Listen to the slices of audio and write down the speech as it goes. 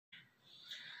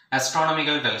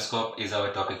Astronomical telescope is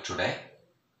our topic today.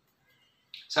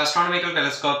 So astronomical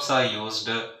telescopes are used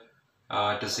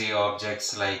to see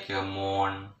objects like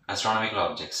moon, astronomical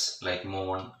objects like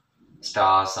moon,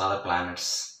 stars, other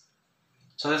planets.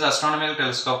 So this astronomical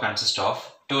telescope consists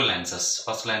of two lenses.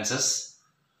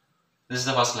 This is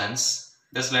the first lens.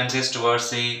 This lens is towards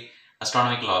the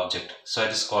astronomical object. So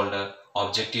it is called a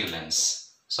objective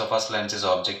lens. So first lens is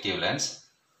objective lens.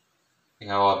 We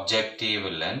have objective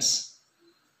lens.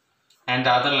 And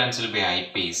the other lens will be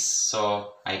eyepiece.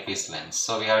 So eyepiece lens.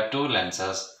 So we have two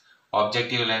lenses,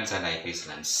 objective lens and eyepiece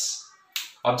lens.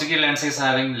 Objective lens is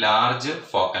having large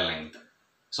focal length.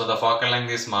 So the focal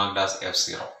length is marked as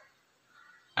f0.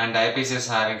 And eyepiece is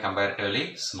having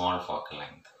comparatively small focal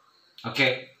length.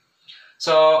 Okay.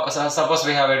 So suppose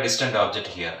we have a distant object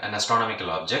here, an astronomical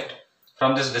object.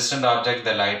 From this distant object,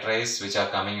 the light rays which are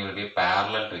coming will be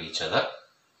parallel to each other.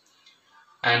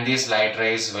 And these light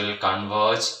rays will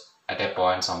converge at a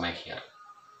point somewhere here.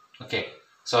 Okay,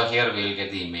 so here we will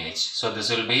get the image. So this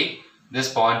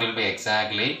point will be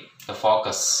exactly the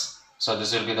focus. So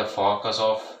this will be the focus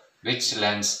of which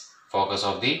lens? Focus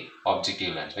of the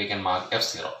objective lens. We can mark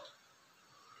f0.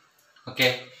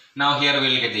 Okay, now here we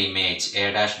will get the image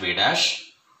a dash b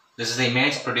dash. This is the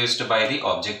image produced by the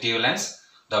objective lens.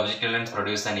 The objective lens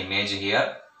produced an image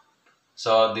here.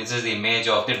 So this is the image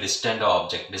of the distant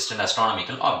object, distant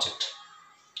astronomical object.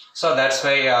 So that's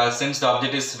why since the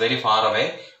object is very far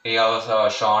away, we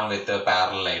have shown with the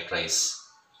parallel light rays.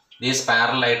 These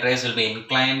parallel light rays will be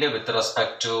inclined with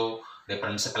respect to the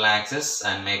principal axis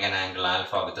and make an angle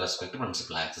alpha with respect to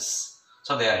principal axis.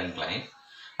 So they are inclined.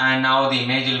 And now the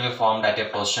image will be formed at a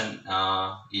position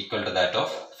equal to that of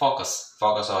focus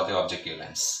of the objective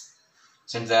lens.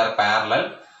 Since they are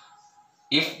parallel,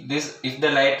 if the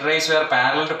light rays were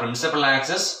parallel to principal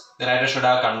axis, the light rays should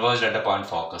have converged at a point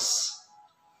focus.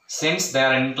 Since they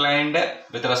are inclined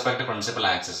with respect to principal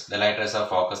axis, the light rays are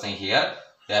focusing here,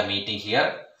 they are meeting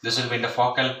here. This will be in the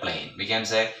focal plane. We can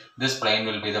say this plane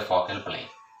will be the focal plane.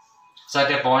 So at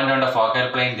a point on the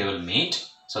focal plane they will meet.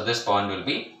 So this point will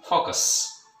be focus.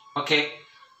 Okay.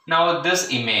 Now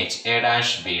this image a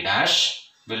dash b dash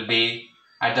will be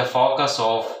at the focus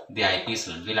of the eyepiece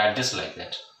lens. We'll adjust like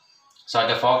that. So at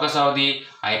the focus of the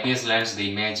eyepiece lens,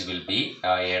 the image will be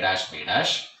a dash b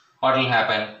dash. What will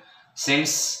happen?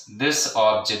 Since this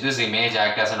image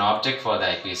acts as an object for the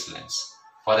eyepiece lens.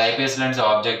 For the eyepiece lens, the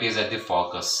object is at the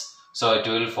focus. So it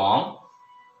will form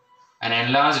an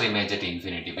enlarged image at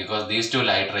infinity because these two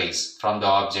light rays from the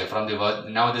object,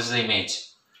 now this is the image.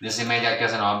 This image acts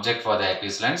as an object for the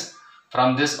eyepiece lens.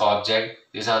 From this object,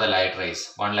 these are the light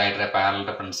rays. One light ray parallel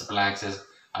to principal axis,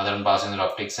 other one passing the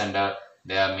optic center.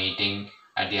 They are meeting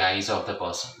at the eyes of the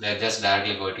person. They are just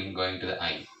directly going to the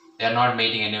eye. They are not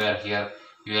meeting anywhere here.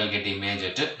 You will get the image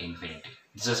at infinity.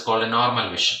 This is called a normal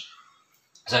vision.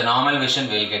 So normal vision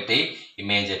will get the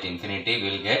image at infinity.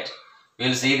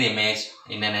 We'll see the image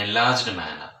in an enlarged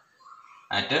manner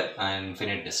at an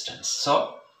infinite distance.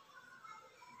 So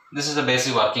this is the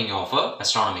basic working of an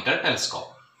astronomical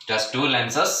telescope. Just two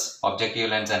lenses, objective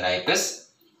lens and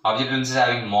eyepiece. Objective lens is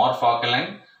having more focal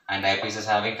length and eyepiece is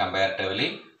having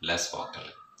comparatively less focal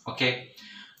length. Okay.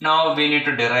 Now we need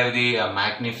to derive the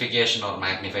magnification or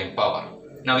magnifying power.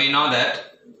 Now we know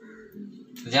that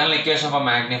the general equation for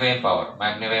magnifying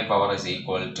power is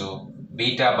equal to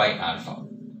beta by alpha.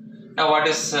 Now what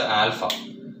is alpha?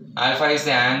 Alpha is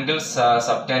the angle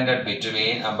subtended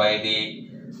between by the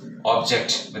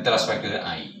object with respect to the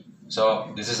eye.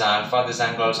 So this is alpha, this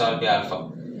angle also will be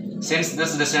alpha. Since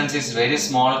this distance is very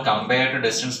small compared to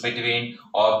distance between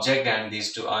object and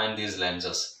these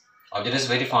lenses. Object is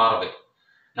very far away.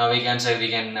 Now we can say we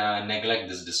can neglect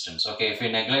this distance. Okay, if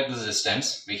we neglect this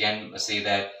distance, we can see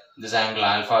that this angle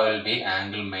alpha will be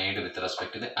angle made with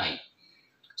respect to the eye.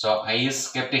 So eye is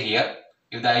kept here.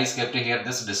 If the eye is kept here,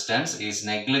 this distance is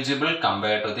negligible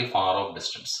compared to the far off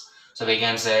distance. So we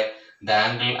can say the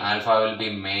angle alpha will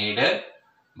be made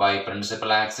by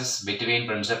principal axis, between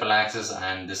principal axis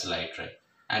and this light ray,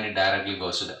 and it directly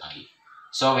goes to the eye.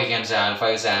 So we can say alpha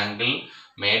is the angle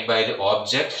made by the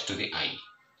object to the eye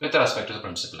with respect to the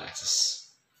principal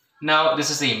axis. Now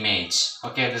this is the image.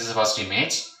 Okay, this is the first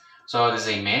image. So this is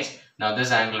the image. Now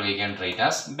this angle we can treat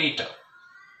as beta.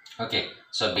 Okay,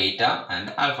 so beta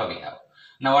and alpha we have.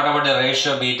 Now what about the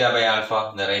ratio beta by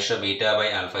alpha? The ratio beta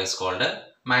by alpha is called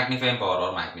magnifying power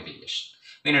or magnification.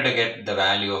 We need to get the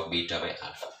value of beta by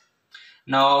alpha.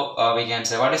 Now we can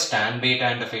say what is tan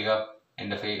beta in the figure? In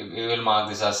the figure we will mark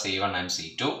this as C1 and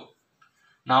C2.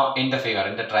 Now in the figure,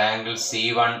 in the triangle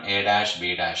C1 A dash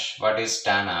B dash, what is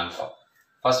tan alpha?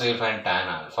 First we will find tan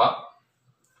alpha.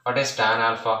 What is tan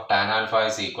alpha? Tan alpha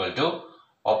is equal to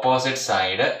opposite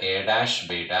side A dash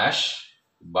B dash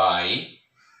by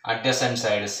adjacent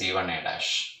side C1 A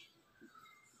dash.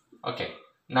 Okay.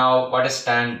 Now what is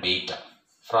tan beta?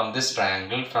 From this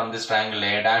triangle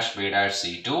A dash B dash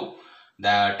C2,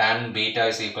 the tan beta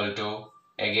is equal to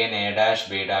again A dash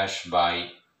B dash by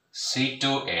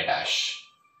C2 A dash.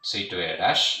 C2 A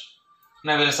dash.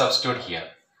 Now we will substitute here.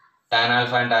 Tan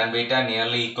alpha and tan beta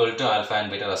nearly equal to alpha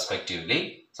and beta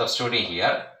respectively. Substituting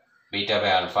here, beta by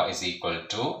alpha is equal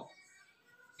to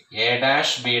A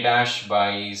dash B dash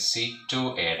by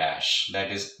C2 A dash,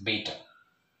 that is beta,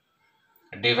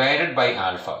 divided by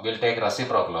alpha. We will take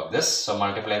reciprocal of this. So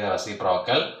multiply the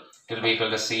reciprocal. It will be equal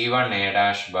to C1 A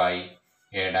dash by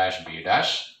A dash B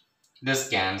dash. This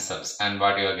cancels, and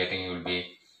what you are getting will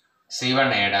be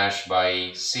C1 A dash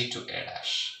by C2 A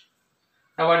dash.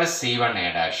 Now what is C1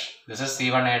 A dash? This is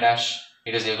C1 A dash.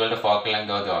 It is equal to focal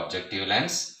length of the objective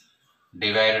lens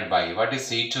divided by what is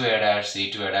C2 A dash?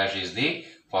 C2 A dash is the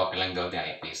focal length of the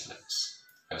eyepiece lens,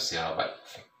 f0 by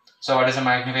f. So what is the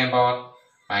magnifying power?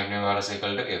 Magnifying power is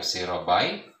equal to f0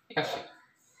 by f.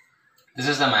 This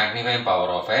is the magnifying power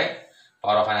of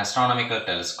an astronomical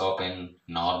telescope in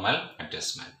normal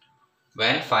adjustment.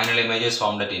 When final image is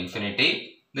formed at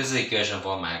infinity, this is the equation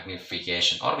for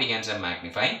magnification, or we can say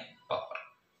magnifying power.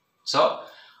 So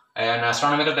an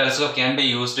astronomical telescope can be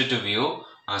used to view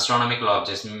astronomical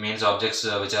objects, means objects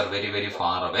which are very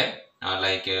far away,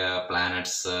 like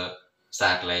planets,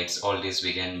 satellites. All these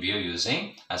we can view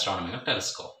using astronomical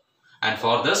telescope. And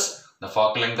for this, the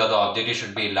focal length of the object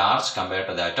should be large compared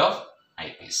to that of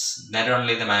eyepiece. Then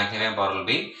only the magnifying power will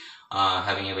be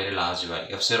having a very large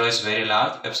value. F0 is very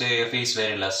large, F is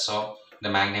very less, so the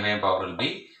magnifying power will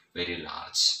be very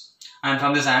large. And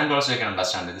from this angle also you can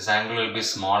understand that this angle will be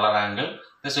smaller angle,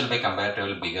 this will be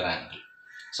comparatively bigger angle.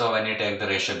 So when you take the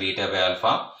ratio beta by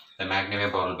alpha, the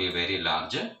magnifying power will be very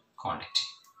large quantity.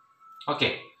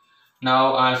 Okay.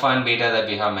 Now alpha and beta that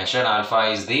we have measured,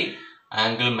 alpha is the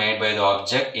angle made by the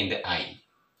object in the eye.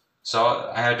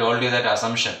 So I have told you that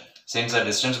assumption, since the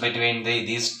distance between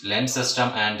these lens system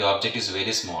and the object is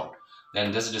very small,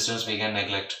 then this distance we can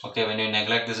neglect. Okay, when you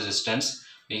neglect this distance,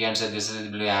 we can say this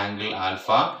is the angle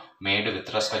alpha made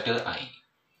with respect to the eye.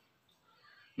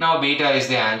 Now beta is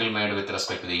the angle made with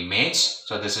respect to the image.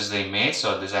 So this is the image,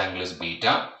 so this angle is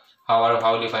beta. However,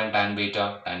 how will you find tan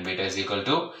beta? Tan beta is equal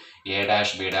to A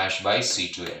dash B dash by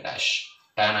C2 A dash.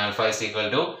 Tan alpha is equal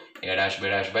to A dash B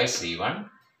dash by C1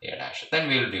 A dash. Then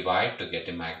we will divide to get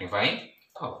a magnifying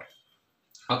power.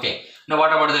 Okay, now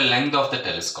what about the length of the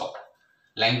telescope?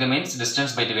 Length means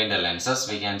distance between the lenses.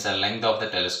 We can say length of the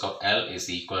telescope L is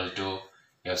equal to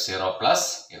f0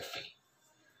 plus fe.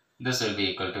 This will be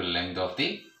equal to length of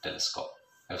the telescope.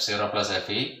 f0 plus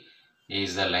fe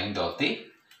is the length of the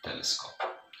telescope.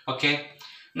 Okay,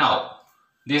 now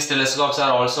these telescopes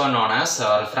are also known as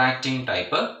refracting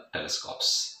type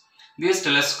telescopes. These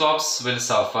telescopes will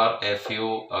suffer a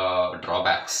few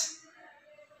drawbacks.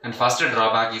 And first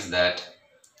drawback is that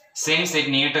since it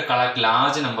needs to collect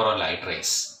large number of light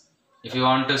rays, if you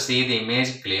want to see the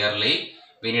image clearly,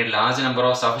 we need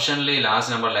sufficiently large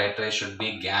number of light rays should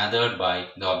be gathered by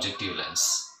the objective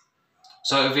lens.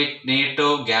 So if we need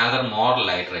to gather more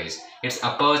light rays, its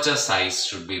aperture size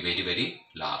should be very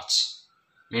large.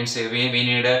 Means we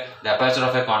need the aperture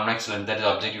of a convex lens, that is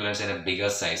objective lens, in a bigger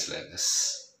size like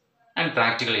this. And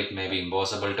practically it may be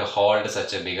impossible to hold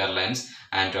such a bigger lens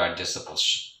and to adjust the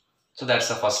position. So that's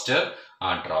the first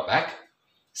drawback.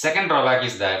 Second drawback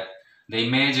is that the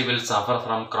image will suffer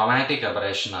from chromatic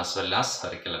aberration as well as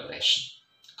spherical aberration.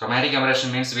 Chromatic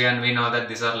aberration means we know that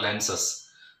these are lenses.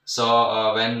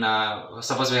 So when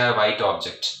suppose we have a white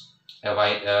object, a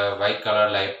white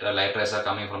colored light rays are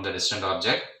coming from the distant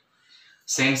object.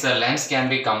 Since the lens can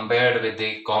be compared with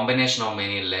the combination of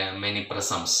many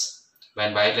prisms,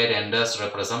 when white light enters through a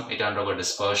prism, it undergoes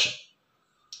dispersion.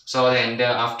 So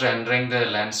after entering the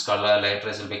lens, light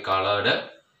rays will be colored.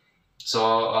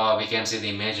 So we can see the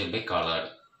image will be colored.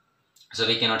 So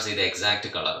we cannot see the exact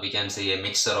color. We can see a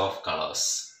mixture of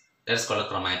colors. That is called a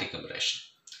chromatic aberration.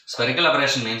 Spherical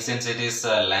aberration means since it is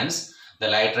a lens, the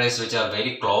light rays which are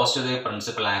very close to the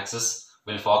principal axis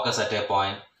will focus at a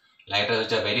point. Light rays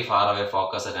which are very far away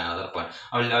focus at another point.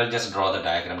 I will just draw the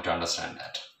diagram to understand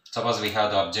that. Suppose we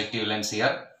have the objective lens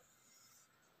here,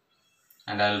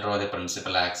 and I will draw the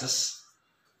principal axis.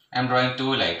 I am drawing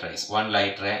two light rays, one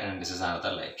light ray and this is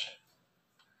another light ray.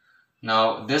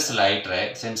 Now this light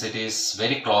ray, since it is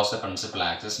very close to the principal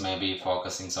axis, may be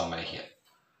focusing somewhere here.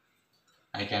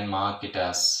 I can mark it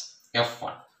as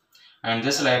F1. And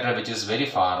this light ray which is very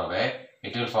far away,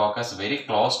 it will focus very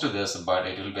close to this, but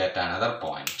it will be at another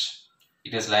point.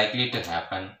 It is likely to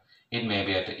happen, it may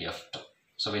be at F2.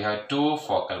 So we have two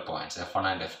focal points, f1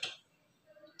 and f2.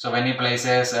 So when he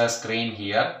places a screen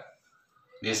here,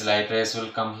 these light rays will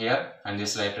come here and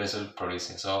these light rays will produce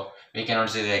here. So we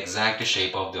cannot see the exact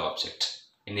shape of the object.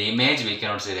 In the image we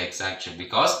cannot see the exact shape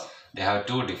because they have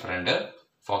two different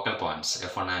focal points,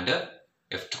 f1 and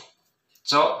f2.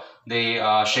 So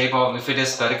the shape of, if it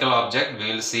is spherical object,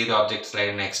 we will see the object slide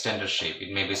in extended shape.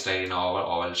 It may be slide in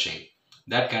oval shape.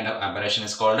 That kind of aberration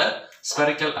is called a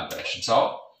spherical aberration.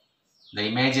 So the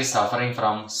image is suffering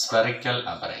from spherical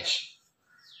aberration.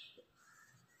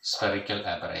 Spherical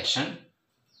aberration.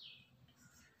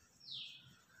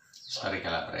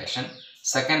 Spherical aberration.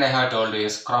 Second I have told you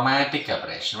is chromatic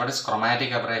aberration. What is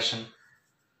chromatic aberration?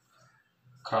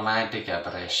 Chromatic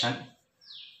aberration.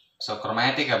 So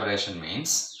chromatic aberration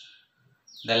means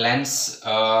the lens,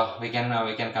 we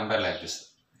can compare like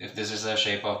this. If this is the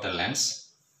shape of the lens,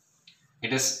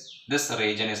 this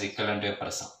region is equivalent to a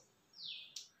prism.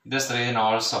 This region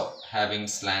also having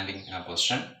slanting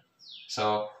position.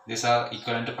 So these are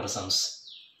equivalent to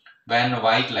prisms. When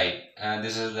white light,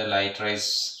 this is the light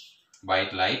rays,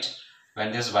 white light.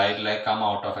 When this white light come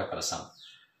out of a prism,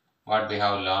 what we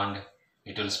have learned,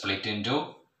 it will split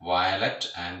into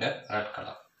violet and red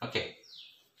color. Okay,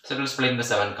 so it will split into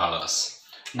 7 colors.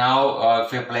 Now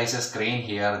if you place a screen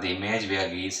here, the image we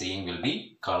are seeing will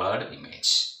be colored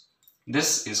image.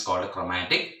 This is called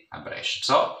chromatic aberration.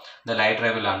 So the light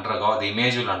ray will undergo, the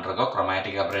image will undergo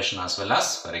chromatic aberration as well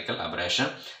as spherical aberration.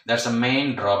 That's the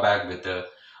main drawback with the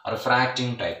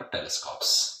refracting type of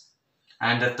telescopes.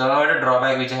 And the third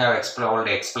drawback which I have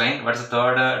already explained. What is the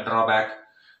third drawback?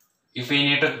 If we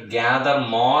need to gather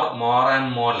more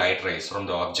and more light rays from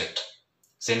the object,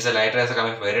 since the light rays are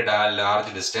coming from very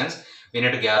large distance, we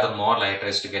need to gather more light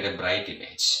rays to get a bright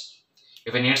image.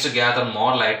 If we need to gather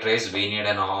more light rays, we need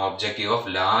an objective of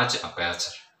large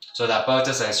aperture. So the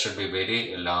aperture size should be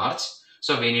very large.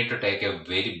 So we need to take a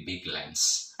very big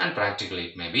lens, and practically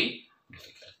it may be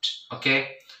difficult.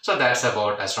 Okay, so that's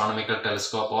about astronomical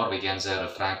telescope, or we can say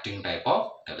refracting type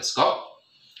of telescope.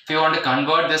 If you want to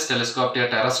convert this telescope to a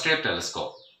terrestrial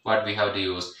telescope, what we have to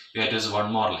use? We have to use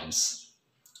one more lens,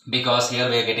 because here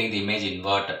we are getting the image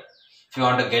inverted. If you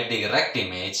want to get the erect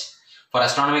image, for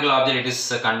astronomical object it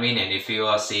is convenient if you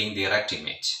are seeing the erect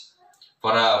image.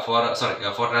 For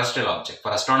terrestrial object,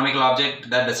 for astronomical object,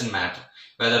 that doesn't matter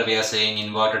whether we are seeing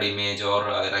inverted image or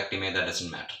erect image, that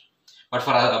doesn't matter. But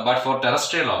for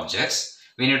terrestrial objects,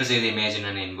 we need to see the image in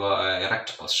an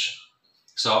erect position.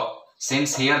 So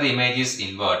since here the image is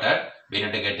inverted, we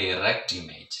need to get the erect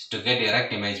image. To get the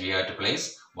erect image, we have to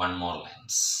place one more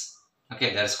lens.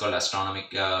 Okay, that is called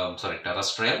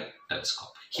terrestrial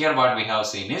telescope. Here what we have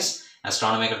seen is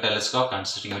astronomical telescope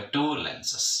consisting of 2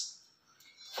 lenses.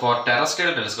 For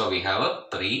terrestrial telescope, we have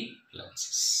 3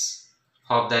 lenses.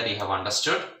 Hope that you have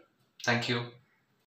understood. Thank you.